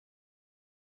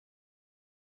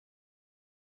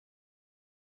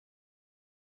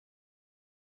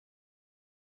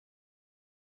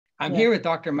I'm here with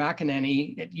Dr.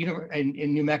 McAneny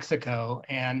in New Mexico.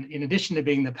 And in addition to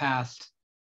being the past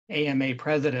AMA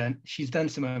president, she's done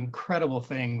some incredible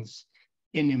things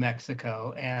in New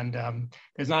Mexico. And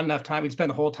there's not enough time. We'd spend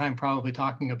the whole time probably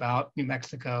talking about New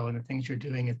Mexico and the things you're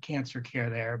doing in cancer care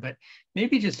there. But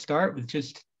maybe just start with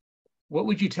just what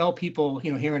would you tell people,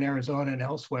 here in Arizona and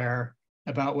elsewhere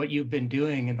about what you've been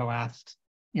doing in the last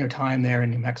time there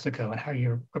in New Mexico and how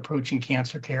you're approaching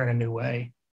cancer care in a new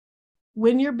way?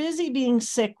 When you're busy being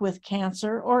sick with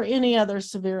cancer or any other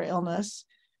severe illness,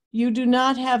 you do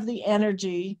not have the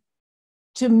energy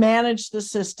to manage the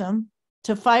system,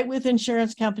 to fight with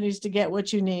insurance companies to get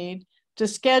what you need, to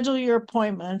schedule your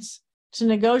appointments, to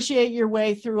negotiate your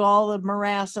way through all the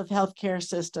morass of healthcare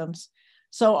systems.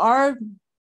 So our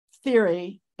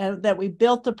theory that we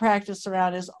built the practice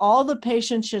around is all the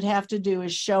patient should have to do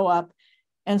is show up,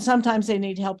 and sometimes they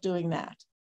need help doing that.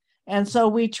 And so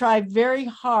we tried very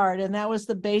hard, and that was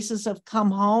the basis of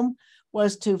Come Home,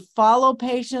 was to follow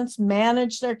patients,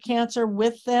 manage their cancer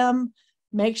with them,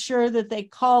 make sure that they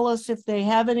call us if they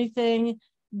have anything,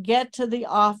 get to the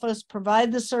office,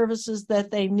 provide the services that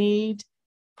they need,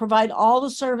 provide all the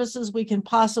services we can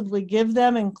possibly give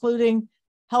them, including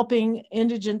helping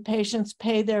indigent patients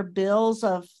pay their bills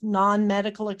of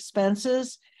non-medical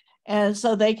expenses, and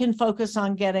so they can focus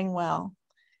on getting well.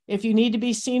 If you need to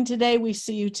be seen today, we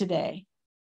see you today.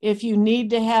 If you need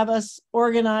to have us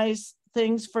organize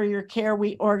things for your care,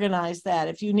 we organize that.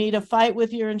 If you need a fight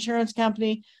with your insurance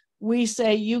company, we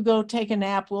say, you go take a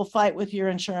nap, we'll fight with your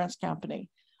insurance company.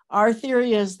 Our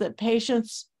theory is that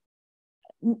patients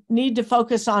need to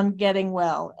focus on getting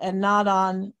well and not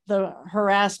on the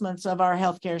harassments of our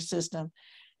healthcare system.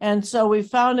 And so we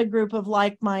found a group of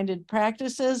like-minded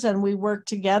practices, and we work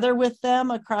together with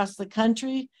them across the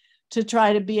country to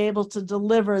try to be able to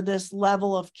deliver this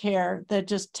level of care that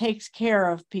just takes care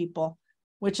of people,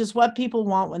 which is what people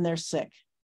want when they're sick.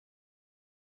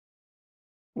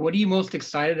 What are you most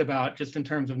excited about just in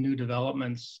terms of new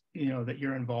developments, that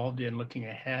you're involved in looking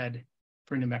ahead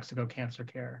for New Mexico cancer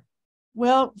care?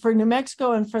 Well, for New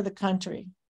Mexico and for the country,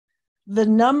 the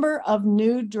number of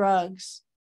new drugs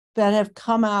that have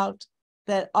come out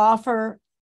that offer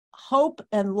hope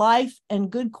and life and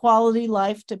good quality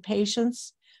life to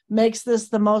patients makes this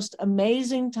the most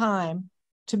amazing time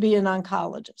to be an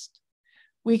oncologist.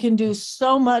 We can do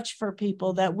so much for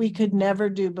people that we could never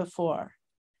do before.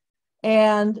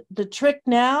 And the trick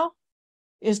now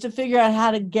is to figure out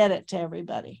how to get it to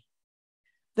everybody.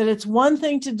 That it's one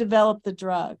thing to develop the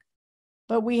drug,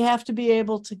 but we have to be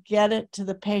able to get it to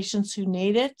the patients who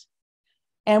need it.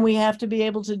 And we have to be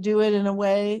able to do it in a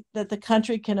way that the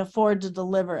country can afford to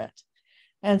deliver it.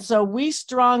 And so we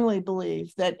strongly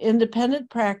believe that independent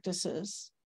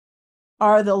practices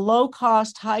are the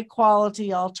low-cost,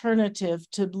 high-quality alternative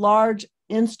to large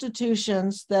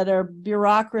institutions that are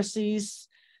bureaucracies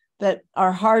that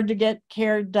are hard to get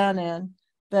care done in,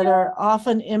 that are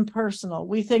often impersonal.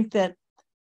 We think that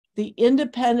the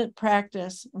independent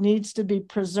practice needs to be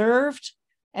preserved,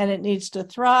 and it needs to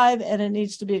thrive, and it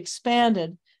needs to be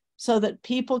expanded so that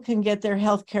people can get their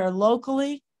health care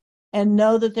locally and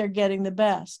know that they're getting the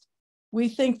best. We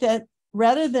think that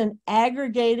rather than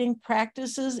aggregating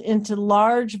practices into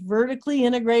large vertically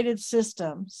integrated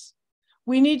systems,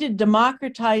 we need to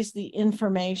democratize the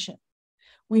information.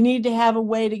 We need to have a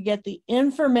way to get the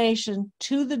information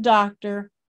to the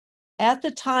doctor at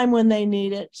the time when they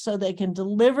need it so they can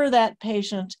deliver that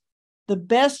patient the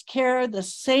best care, the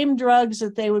same drugs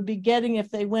that they would be getting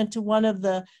if they went to one of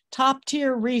the top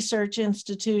tier research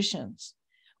institutions.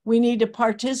 We need to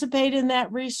participate in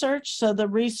that research so the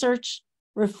research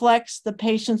reflects the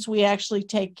patients we actually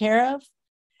take care of.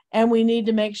 And we need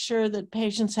to make sure that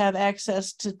patients have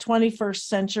access to 21st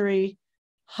century,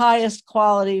 highest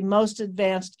quality, most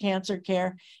advanced cancer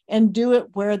care and do it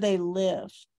where they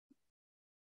live.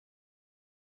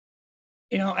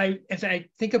 As I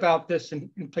think about this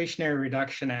Inflationary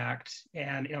Reduction Act,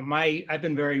 and I've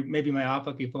been very maybe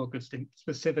myopically focused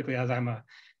specifically as I'm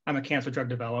a cancer drug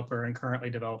developer and currently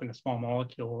developing a small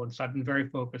molecule, and so I've been very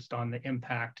focused on the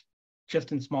impact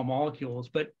just in small molecules.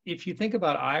 But if you think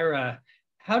about IRA,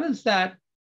 how does that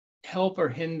help or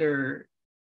hinder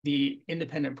the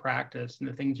independent practice and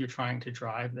the things you're trying to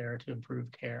drive there to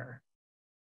improve care?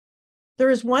 There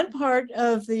is one part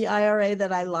of the IRA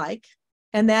that I like,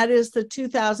 and that is the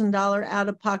 $2,000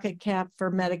 out-of-pocket cap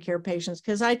for Medicare patients,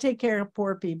 because I take care of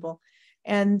poor people.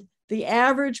 And the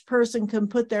average person can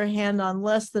put their hand on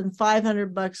less than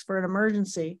 $500 for an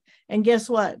emergency. And guess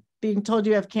what? Being told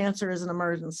you have cancer is an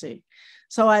emergency.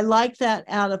 So I like that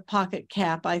out-of-pocket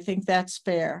cap. I think that's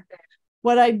fair.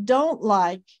 What I don't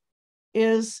like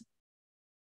is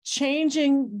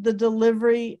changing the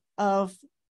delivery of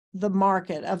the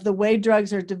market, of the way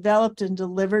drugs are developed and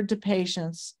delivered to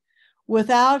patients,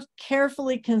 without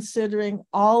carefully considering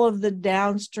all of the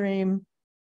downstream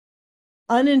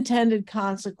unintended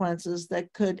consequences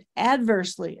that could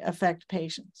adversely affect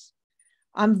patients.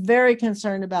 I'm very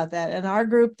concerned about that. And our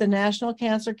group, the National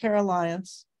Cancer Care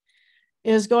Alliance,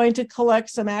 is going to collect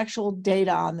some actual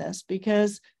data on this,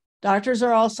 because doctors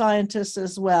are all scientists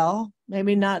as well,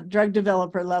 maybe not drug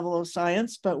developer level of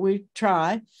science, but we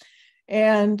try.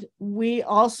 And we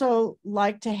also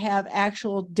like to have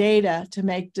actual data to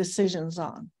make decisions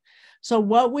on. So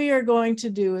what we are going to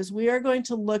do is we are going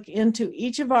to look into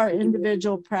each of our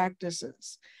individual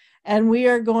practices, and we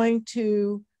are going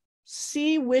to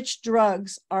see which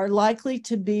drugs are likely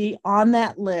to be on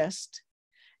that list,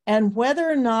 and whether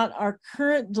or not our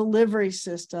current delivery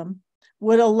system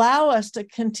would allow us to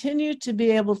continue to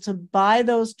be able to buy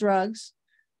those drugs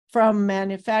from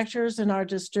manufacturers and our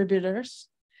distributors,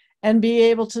 and be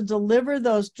able to deliver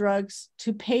those drugs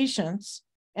to patients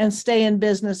and stay in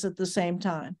business at the same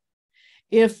time.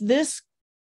 If this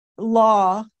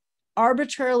law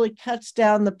arbitrarily cuts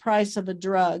down the price of a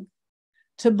drug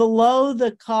to below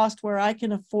the cost where I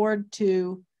can afford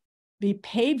to be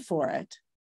paid for it,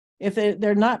 if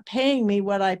they're not paying me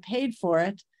what I paid for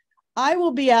it, I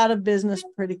will be out of business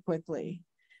pretty quickly.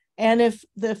 And if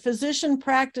the physician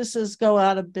practices go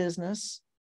out of business,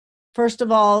 first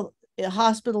of all,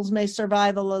 hospitals may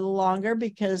survive a little longer,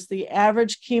 because the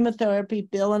average chemotherapy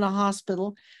bill in a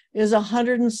hospital is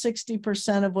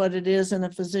 160% of what it is in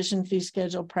a physician fee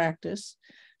schedule practice.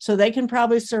 So they can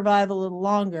probably survive a little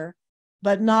longer,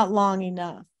 but not long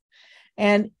enough.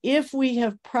 And if we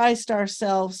have priced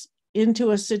ourselves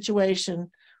into a situation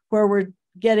where we're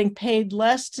getting paid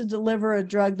less to deliver a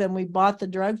drug than we bought the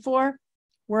drug for,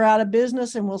 we're out of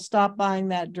business and we'll stop buying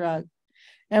that drug.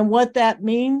 And what that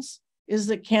means is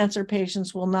that cancer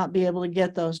patients will not be able to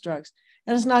get those drugs.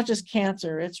 And it's not just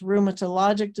cancer, it's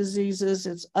rheumatologic diseases,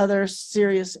 it's other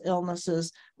serious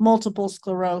illnesses, multiple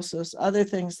sclerosis, other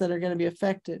things that are going to be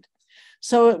affected.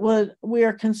 So we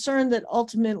are concerned that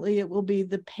ultimately it will be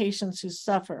the patients who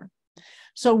suffer.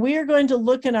 So we are going to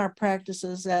look in our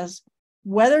practices as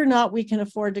whether or not we can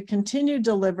afford to continue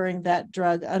delivering that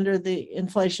drug under the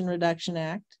Inflation Reduction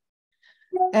Act,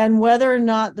 and whether or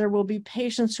not there will be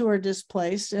patients who are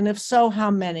displaced, and if so,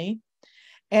 how many.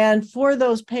 And for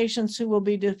those patients who will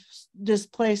be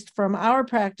displaced from our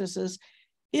practices,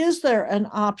 is there an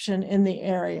option in the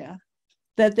area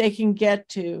that they can get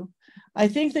to? I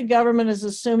think the government is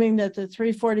assuming that the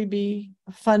 340B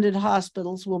funded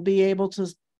hospitals will be able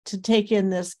to take in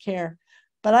this care.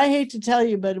 But I hate to tell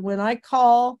you, but when I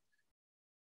call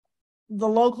the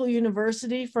local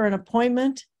university for an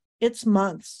appointment, it's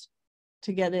months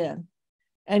to get in.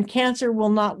 And cancer will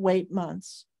not wait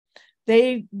months.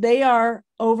 They are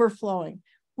overflowing.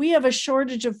 We have a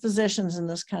shortage of physicians in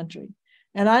this country.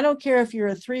 And I don't care if you're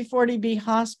a 340B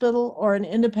hospital or an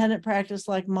independent practice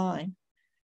like mine.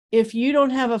 If you don't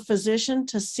have a physician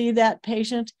to see that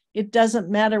patient, it doesn't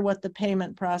matter what the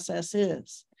payment process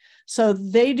is. So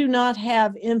they do not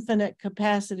have infinite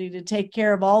capacity to take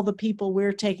care of all the people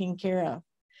we're taking care of.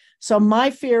 So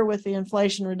my fear with the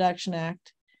Inflation Reduction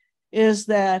Act is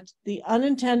that the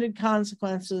unintended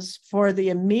consequences for the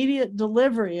immediate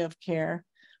delivery of care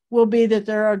will be that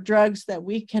there are drugs that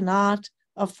we cannot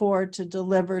afford to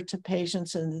deliver to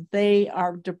patients, and that they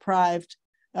are deprived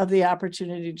of the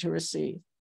opportunity to receive.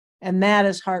 And that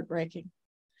is heartbreaking.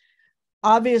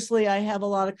 Obviously, I have a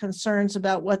lot of concerns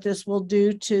about what this will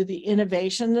do to the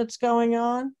innovation that's going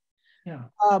on. Yeah.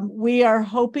 We are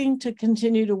hoping to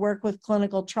continue to work with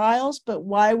clinical trials, but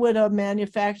why would a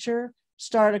manufacturer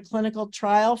start a clinical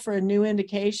trial for a new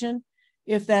indication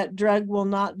if that drug will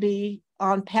not be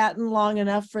on patent long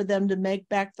enough for them to make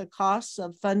back the costs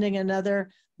of funding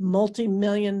another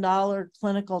multi-million-dollar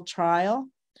clinical trial?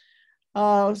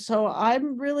 So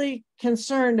I'm really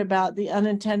concerned about the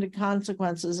unintended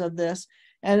consequences of this.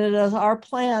 And it is our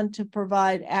plan to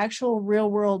provide actual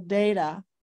real-world data,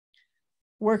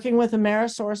 working with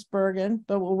AmerisourceBergen,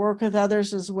 but we'll work with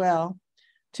others as well,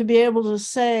 to be able to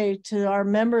say to our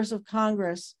members of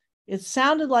Congress, it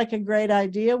sounded like a great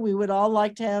idea. We would all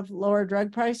like to have lower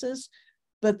drug prices,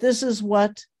 but this is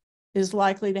what is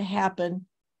likely to happen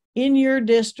in your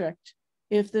district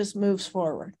if this moves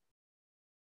forward.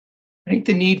 I think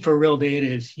the need for real data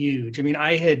is huge. I mean,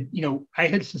 I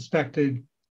had suspected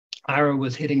IRA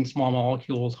was hitting small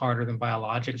molecules harder than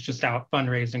biologics, just out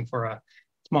fundraising for a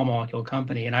small molecule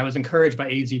company. And I was encouraged by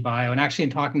AZ Bio, and actually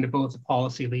in talking to both the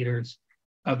policy leaders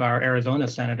of our Arizona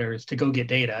senators to go get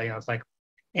data. It's like,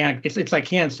 and it's like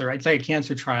cancer, right? It's like a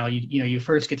cancer trial. You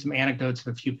first get some anecdotes of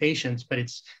a few patients, but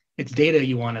it's data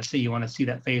you want to see. You want to see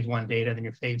that phase 1 data, then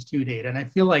your phase 2 data. And I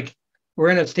feel like we're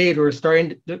in a stage where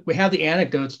we have the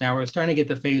anecdotes now. We're starting to get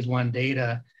the phase 1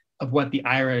 data of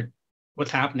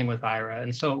what's happening with IRA.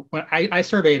 And so when I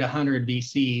surveyed 100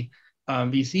 VCs,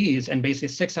 and basically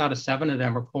 6 out of 7 of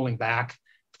them are pulling back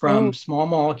from small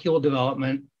molecule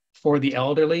development for the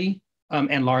elderly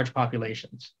and large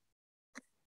populations.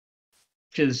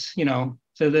 Which is,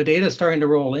 so the data is starting to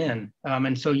roll in.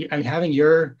 And so having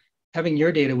your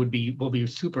data will be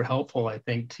super helpful, I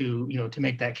think, to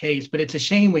make that case. But it's a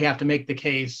shame we have to make the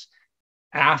case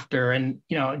after. And,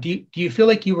 do you feel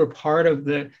like you were part of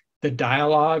the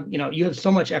dialogue? You have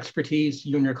so much expertise,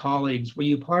 you and your colleagues. Were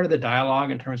you part of the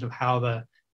dialogue in terms of how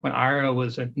when IRA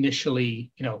was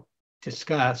initially,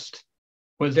 discussed?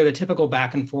 Was there the typical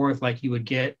back and forth like you would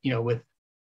get, with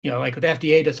like with the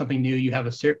FDA does something new, you have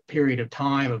a period of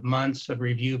time of months of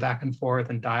review back and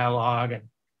forth and dialogue. And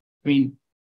I mean,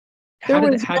 how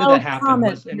did that happen?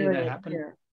 Was any of that happen?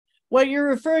 Here. What you're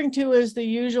referring to is the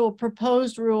usual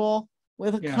proposed rule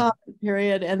with a comment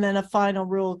period, and then a final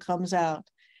rule comes out.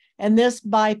 And this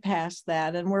bypassed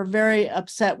that. And we're very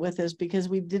upset with this because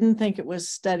we didn't think it was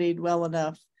studied well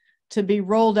enough to be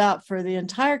rolled out for the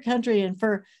entire country and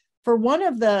for one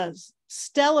of the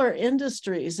stellar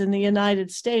industries in the United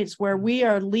States where we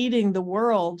are leading the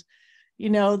world.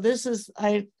 This is,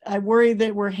 I worry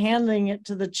that we're handing it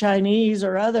to the Chinese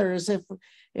or others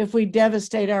if we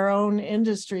devastate our own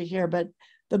industry here. But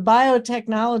the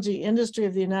biotechnology industry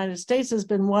of the United States has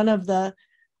been one of the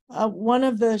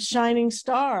shining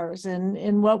stars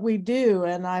in what we do,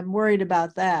 and I'm worried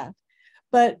about that.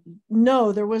 But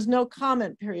no, there was no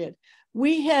comment period.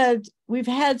 We've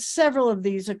had several of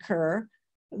these occur.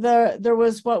 There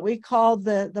was what we called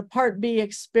the Part B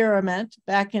experiment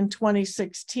back in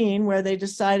 2016, where they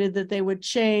decided that they would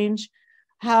change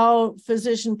how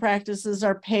physician practices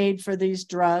are paid for these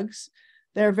drugs.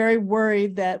 They're very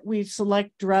worried that we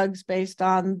select drugs based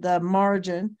on the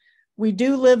margin. We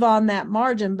do live on that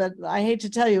margin, but I hate to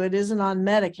tell you, it isn't on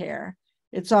Medicare.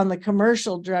 It's on the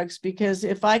commercial drugs, because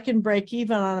if I can break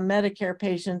even on a Medicare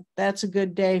patient, that's a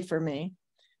good day for me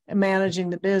in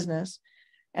managing the business.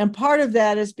 And part of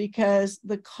that is because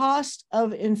the cost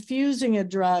of infusing a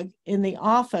drug in the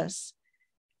office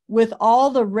with all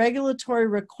the regulatory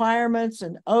requirements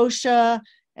and OSHA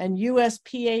and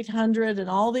USP 800 and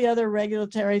all the other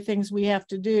regulatory things we have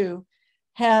to do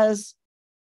has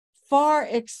far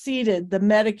exceeded the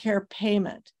Medicare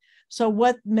payment. So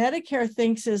what Medicare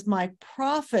thinks is my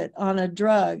profit on a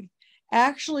drug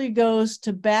actually goes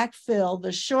to backfill the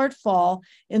shortfall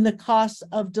in the cost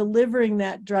of delivering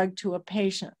that drug to a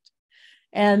patient.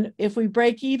 And if we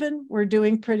break even, we're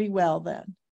doing pretty well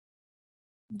then.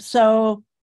 So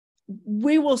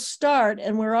we will start,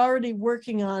 and we're already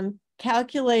working on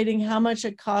calculating how much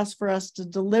it costs for us to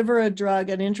deliver a drug,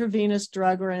 an intravenous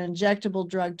drug or an injectable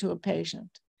drug to a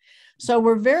patient. So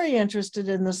we're very interested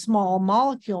in the small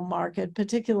molecule market,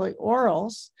 particularly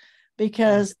orals,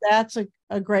 because that's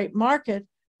a great market.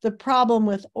 The problem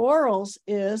with orals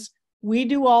is we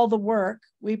do all the work.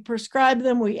 We prescribe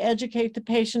them. We educate the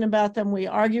patient about them. We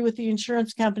argue with the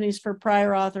insurance companies for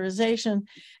prior authorization.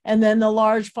 And then the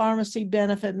large pharmacy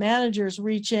benefit managers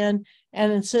reach in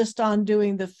and insist on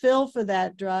doing the fill for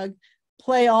that drug,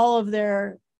 play all of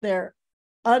their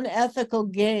unethical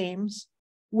games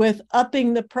with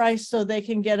upping the price so they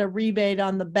can get a rebate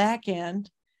on the back end.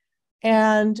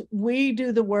 And we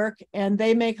do the work and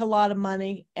they make a lot of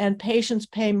money and patients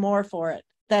pay more for it.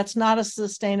 That's not a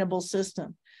sustainable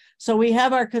system. So we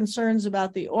have our concerns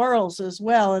about the orals as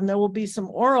well. And there will be some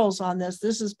orals on this.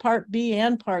 This is Part B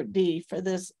and Part D for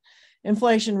this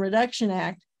Inflation Reduction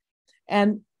Act.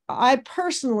 And I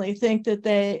personally think that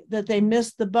they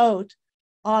missed the boat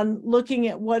on looking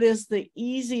at what is the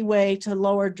easy way to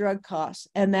lower drug costs.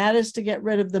 And that is to get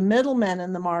rid of the middlemen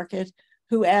in the market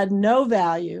who add no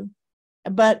value,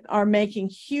 but are making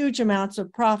huge amounts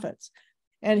of profits.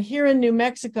 And here in New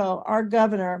Mexico, our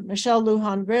governor, Michelle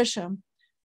Lujan Grisham,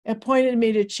 appointed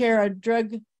me to chair a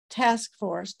drug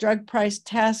price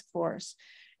task force.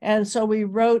 And so we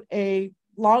wrote a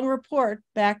long report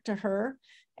back to her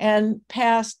and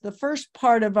passed the first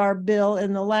part of our bill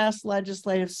in the last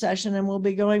legislative session, and we'll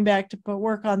be going back to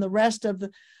work on the rest of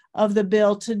the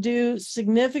bill to do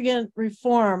significant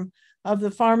reform of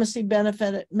the pharmacy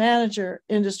benefit manager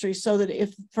industry, so that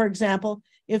if, for example,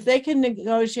 if they can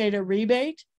negotiate a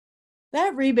rebate,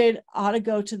 that rebate ought to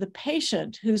go to the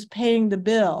patient who's paying the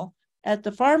bill at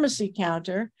the pharmacy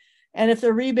counter. And if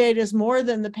the rebate is more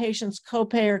than the patient's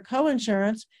copay or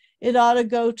coinsurance, it ought to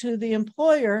go to the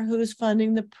employer who's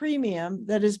funding the premium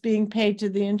that is being paid to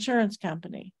the insurance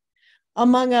company,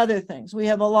 among other things. We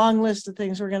have a long list of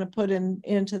things we're going to put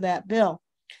into that bill.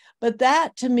 But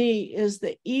that, to me, is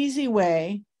the easy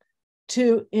way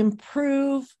to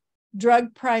improve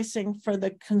drug pricing for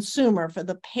the consumer, for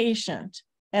the patient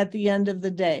at the end of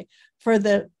the day, for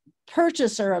the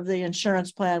purchaser of the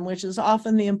insurance plan, which is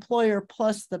often the employer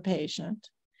plus the patient,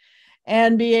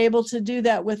 and be able to do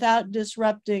that without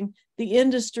disrupting the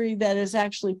industry that is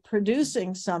actually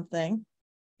producing something,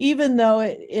 even though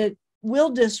it will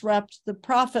disrupt the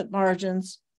profit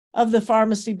margins of the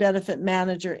pharmacy benefit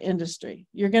manager industry.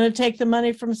 You're going to take the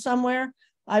money from somewhere.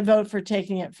 I vote for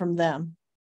taking it from them.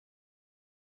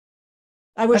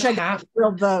 I wish I could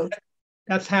real vote.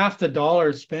 That's half the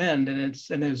dollar spend, and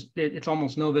it's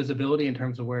almost no visibility in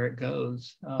terms of where it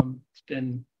goes.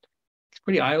 It's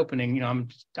pretty eye-opening. You know,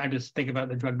 I'm just thinking about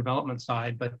the drug development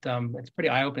side, but it's pretty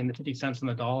eye-opening. The 50 cents on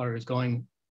the dollar is going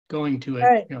to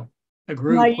a a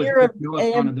group with no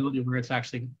accountability where it's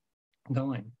actually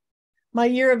going. My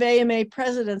year of AMA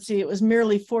presidency, it was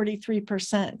merely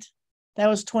 43%. That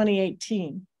was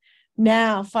 2018.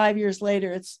 Now, 5 years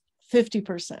later, it's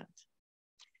 50%.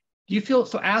 Do you feel,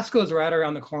 so ASCO is right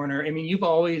around the corner. I mean, you've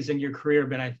always in your career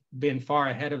been far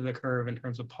ahead of the curve in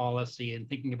terms of policy and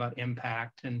thinking about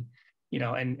impact and, you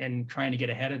know, and trying to get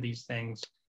ahead of these things.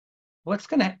 What's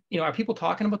going to, you know, are people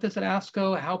talking about this at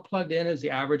ASCO? How plugged in is the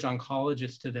average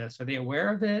oncologist to this? Are they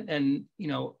aware of it? And, you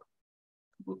know,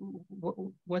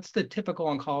 what's the typical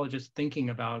oncologist thinking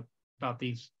about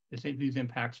these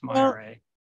impacts from IRA?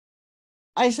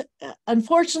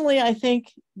 Unfortunately, I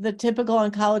think the typical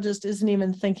oncologist isn't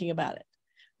even thinking about it.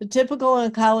 The typical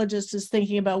oncologist is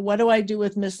thinking about, what do I do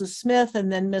with Mrs. Smith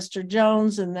and then Mr.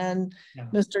 Jones and then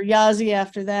Mr. Yazzie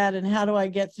after that, and how do I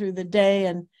get through the day,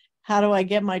 and how do I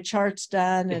get my charts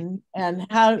done, and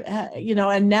how, you know,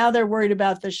 and now they're worried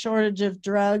about the shortage of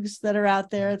drugs that are out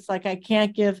there. It's like, I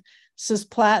can't give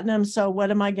cisplatin, so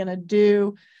what am I going to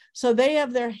do? So they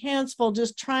have their hands full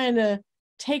just trying to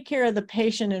take care of the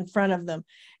patient in front of them.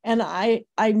 And I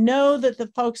know that the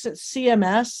folks at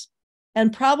CMS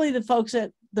and probably the folks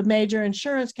at the major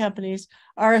insurance companies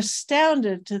are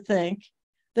astounded to think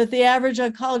that the average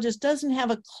oncologist doesn't have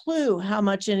a clue how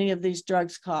much any of these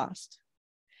drugs cost.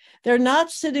 They're not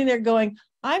sitting there going,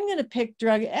 I'm going to pick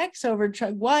drug X over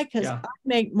drug Y because I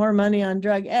make more money on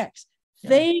drug X.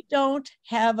 They don't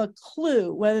have a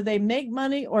clue whether they make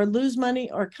money or lose money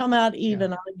or come out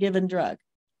even on a given drug.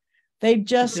 They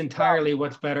just, it's entirely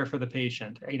what's better for the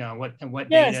patient, you know, what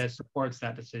data supports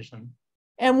that decision.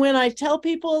 And when I tell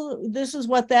people this is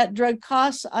what that drug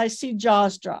costs, I see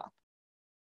jaws drop,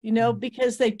 you know,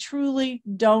 because they truly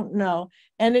don't know.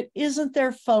 And it isn't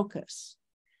their focus,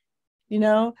 you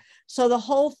know. So the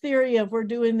whole theory of we're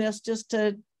doing this just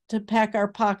to pack our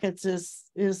pockets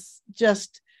is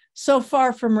just so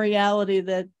far from reality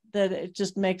that it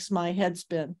just makes my head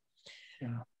spin.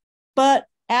 Yeah. But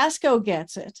ASCO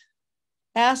gets it.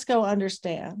 ASCO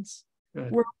understands.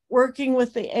 Good. We're working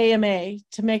with the AMA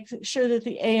to make sure that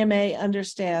the AMA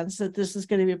understands that this is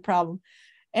going to be a problem.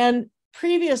 And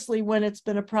previously, when it's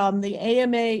been a problem, the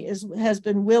AMA has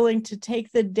been willing to take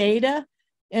the data,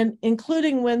 and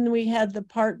including when we had the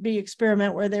Part B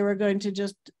experiment where they were going to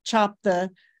just chop the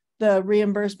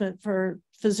reimbursement for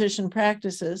physician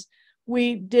practices.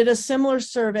 We did a similar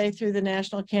survey through the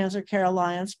National Cancer Care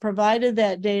Alliance, provided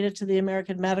that data to the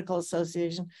American Medical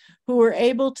Association, who were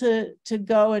able to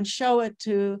go and show it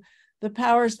to the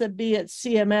powers that be at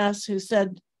CMS, who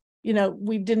said, you know,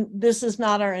 this is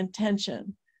not our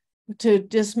intention to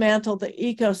dismantle the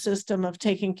ecosystem of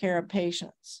taking care of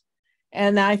patients.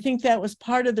 And I think that was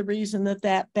part of the reason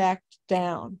that backed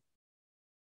down.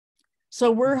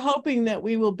 So we're hoping that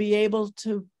we will be able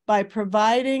to, by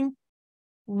providing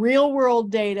real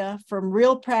world data from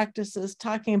real practices,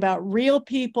 talking about real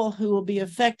people who will be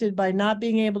affected by not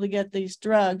being able to get these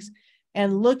drugs,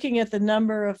 and looking at the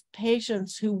number of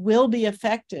patients who will be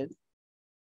affected,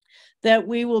 that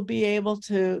we will be able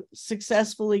to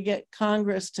successfully get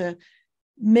Congress to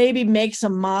maybe make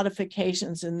some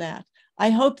modifications in that.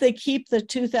 I hope they keep the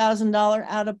 $2,000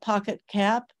 out-of-pocket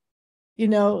cap. You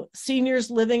know,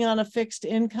 seniors living on a fixed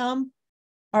income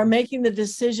are making the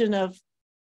decision of,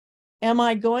 am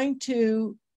I going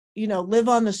to, you know, live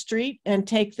on the street and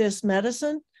take this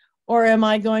medicine, or am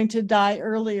I going to die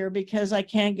earlier because I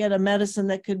can't get a medicine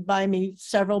that could buy me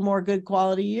several more good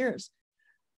quality years?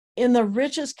 In the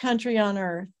richest country on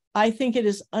earth, I think it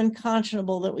is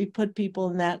unconscionable that we put people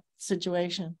in that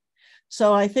situation.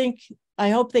 So I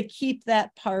hope they keep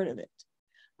that part of it.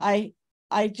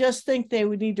 I just think they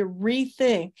would need to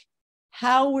rethink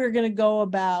how we're going to go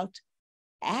about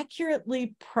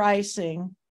accurately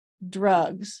pricing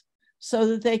drugs so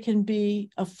that they can be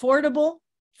affordable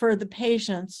for the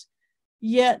patients,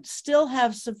 yet still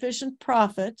have sufficient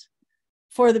profit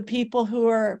for the people who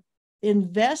are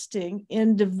investing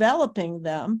in developing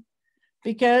them,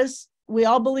 because we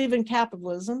all believe in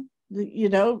capitalism. We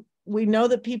know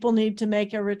that people need to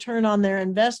make a return on their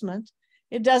investment.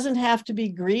 It doesn't have to be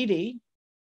greedy,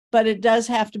 but it does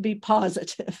have to be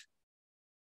positive.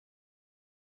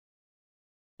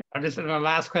 The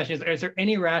last question is there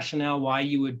any rationale why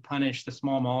you would punish the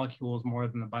small molecules more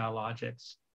than the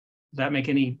biologics? Does that make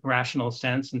any rational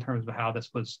sense in terms of how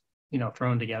this was,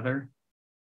 thrown together?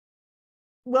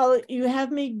 Well, you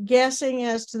have me guessing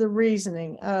as to the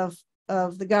reasoning of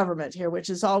the government here, which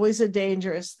is always a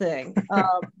dangerous thing.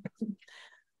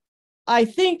 I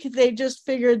think they just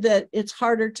figured that it's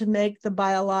harder to make the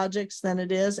biologics than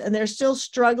it is, and they're still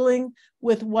struggling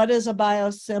with what is a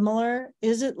biosimilar.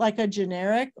 Is it like a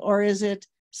generic, or is it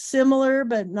similar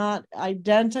but not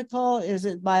identical? Is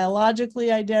it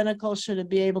biologically identical? Should it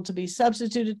be able to be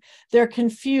substituted? They're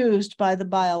confused by the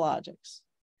biologics,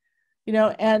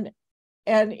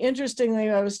 and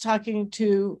interestingly, I was talking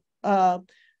to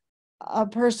a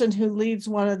person who leads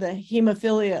one of the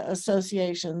hemophilia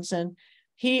associations, and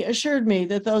he assured me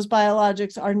that those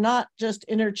biologics are not just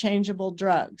interchangeable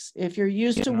drugs. If you're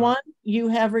used to one, you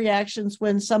have reactions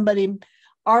when somebody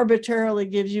arbitrarily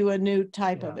gives you a new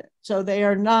type of it. So they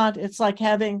are not, it's like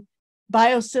having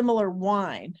biosimilar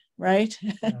wine, right?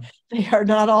 They are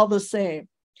not all the same.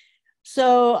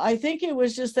 So I think it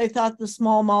was just they thought the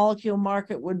small molecule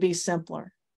market would be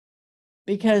simpler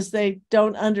because they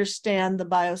don't understand the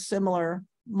biosimilar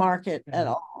market at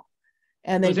all.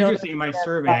 And it was interesting in my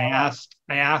survey.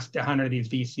 I asked 100 of these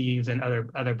VCs and other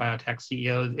biotech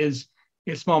CEOs, is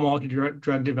small molecule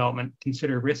drug development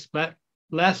considered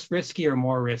less risky or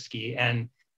more risky? And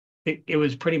it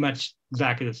was pretty much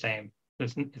exactly the same.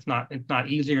 It's not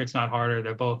easier, it's not harder.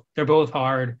 They're both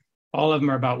hard. All of them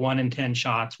are about 1 in 10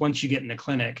 shots. Once you get in the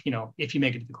clinic, if you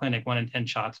make it to the clinic, 1 in 10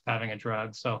 shots of having a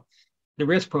drug. So the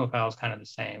risk profile is kind of the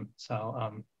same.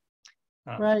 So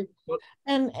right.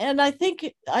 And I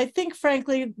think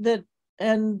frankly that,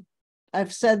 and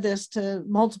I've said this to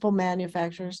multiple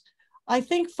manufacturers, I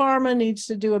think pharma needs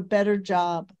to do a better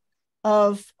job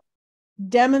of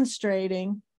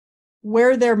demonstrating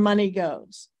where their money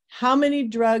goes, how many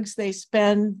drugs they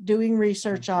spend doing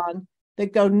research on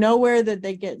that go nowhere, that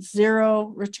they get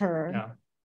zero return,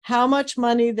 how much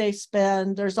money they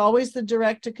spend. There's always the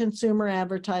direct to consumer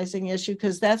advertising issue,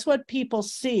 because that's what people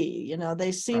see.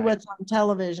 They see what's on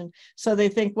television. So they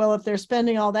think, well, if they're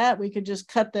spending all that, we could just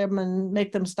cut them and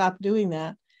make them stop doing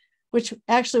that, which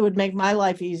actually would make my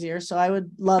life easier. So I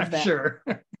would love that. Sure.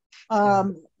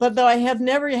 But though I have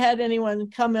never had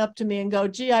anyone come up to me and go,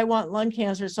 gee, I want lung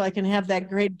cancer so I can have that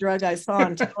great drug I saw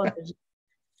on television.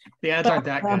 The ads aren't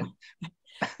that good.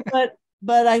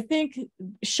 But I think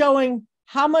showing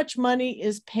how much money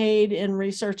is paid in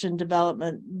research and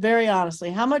development, very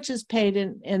honestly, how much is paid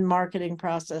in marketing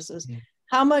processes?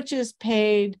 How much is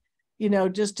paid,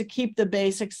 just to keep the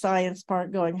basic science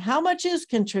part going? How much is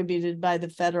contributed by the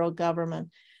federal government?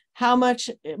 How much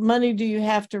money do you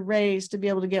have to raise to be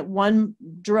able to get one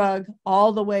drug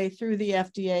all the way through the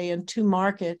FDA and to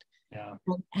market?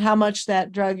 How much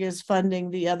that drug is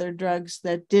funding the other drugs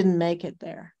that didn't make it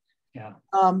there?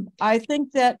 I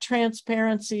think that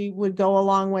transparency would go a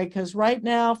long way, because right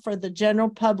now for the general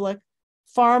public,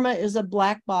 pharma is a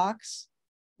black box.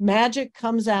 Magic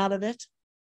comes out of it,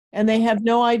 and they have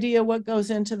no idea what goes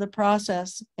into the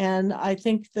process. And I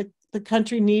think the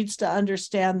country needs to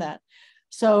understand that.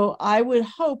 So I would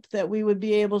hope that we would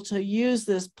be able to use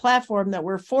this platform that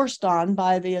we're forced on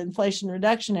by the Inflation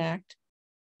Reduction Act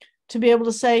to be able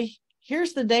to say,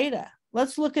 here's the data.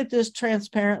 Let's look at this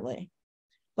transparently.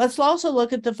 Let's also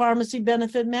look at the pharmacy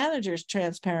benefit managers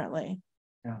transparently.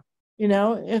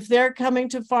 If they're coming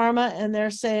to pharma and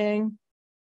they're saying,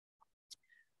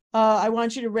 I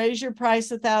want you to raise your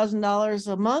price $1,000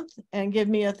 a month and give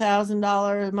me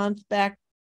 $1,000 a month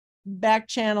back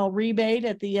channel rebate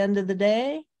at the end of the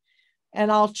day,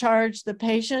 and I'll charge the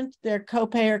patient their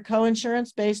copay or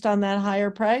coinsurance based on that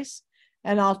higher price,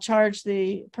 and I'll charge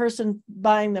the person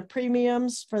buying the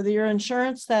premiums for your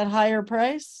insurance that higher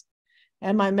price,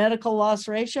 and my medical loss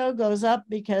ratio goes up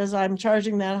because I'm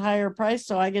charging that higher price,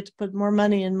 so I get to put more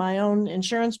money in my own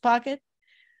insurance pocket.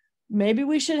 Maybe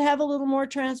we should have a little more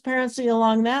transparency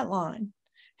along that line.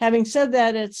 Having said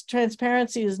that,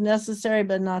 transparency is necessary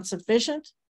but not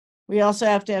sufficient. We also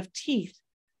have to have teeth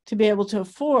to be able to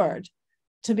afford,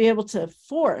 to be able to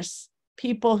force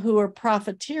people who are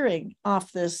profiteering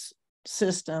off this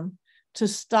system to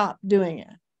stop doing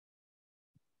it.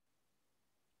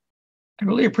 I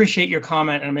really appreciate your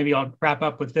comment, and maybe I'll wrap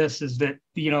up with this, is that,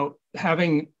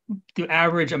 having the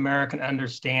average American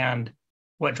understand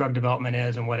what drug development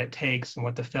is and what it takes and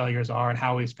what the failures are and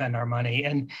how we spend our money.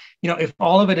 And, if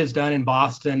all of it is done in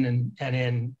Boston and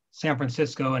in San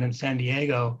Francisco and in San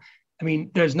Diego, I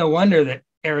mean, there's no wonder that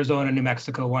Arizona, New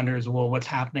Mexico wonders, well, what's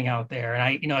happening out there?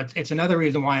 And it's another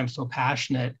reason why I'm so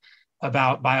passionate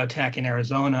about biotech in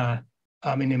Arizona,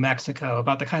 in New Mexico,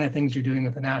 about the kind of things you're doing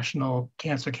with the National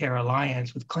Cancer Care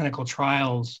Alliance, with clinical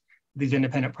trials, these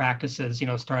independent practices,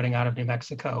 starting out of New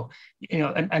Mexico.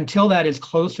 Until that is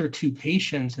closer to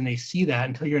patients and they see that,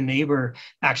 until your neighbor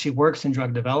actually works in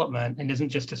drug development and isn't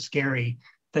just a scary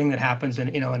thing that happens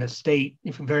in a state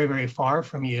very, very far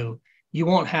from you, you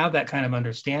won't have that kind of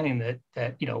understanding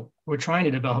that we're trying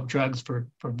to develop drugs for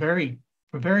very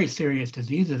serious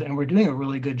diseases, and we're doing a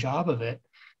really good job of it.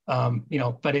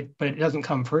 But it doesn't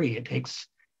come free.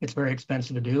 It's very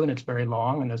expensive to do, and it's very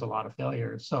long, and there's a lot of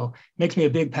failures. So it makes me a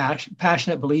big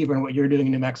passionate believer in what you're doing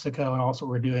in New Mexico, and also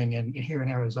what we're doing here in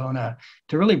Arizona,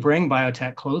 to really bring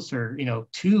biotech closer,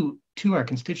 to our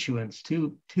constituents,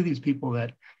 to these people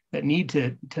that need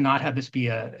to not have this be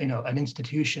an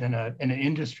institution and an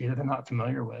industry that they're not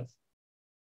familiar with.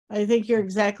 I think you're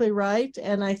exactly right,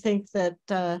 and I think that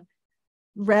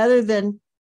rather than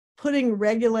putting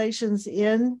regulations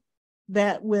in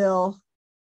that will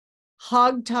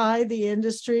hogtie the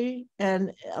industry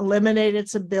and eliminate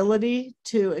its ability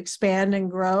to expand and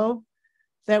grow,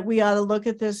 that we ought to look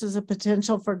at this as a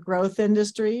potential for growth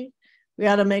industry. We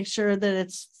ought to make sure that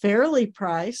it's fairly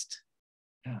priced,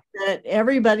 that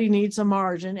everybody needs a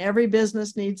margin, every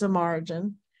business needs a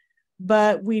margin,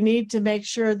 but we need to make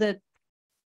sure that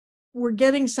we're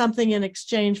getting something in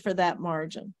exchange for that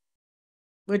margin,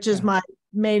 which is my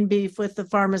main beef with the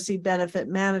pharmacy benefit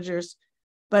managers,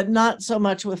 but not so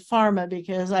much with pharma,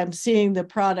 because I'm seeing the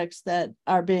products that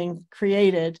are being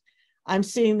created. I'm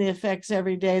seeing the effects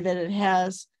every day that it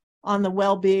has on the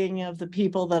well-being of the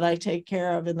people that I take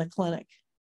care of in the clinic.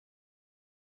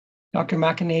 Dr.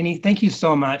 McAneny, thank you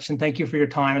so much, and thank you for your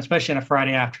time, especially on a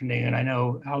Friday afternoon. I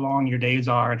know how long your days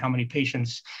are and how many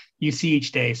patients you see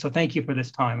each day. So thank you for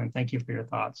this time, and thank you for your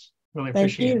thoughts. Really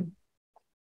appreciate it.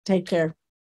 Take care.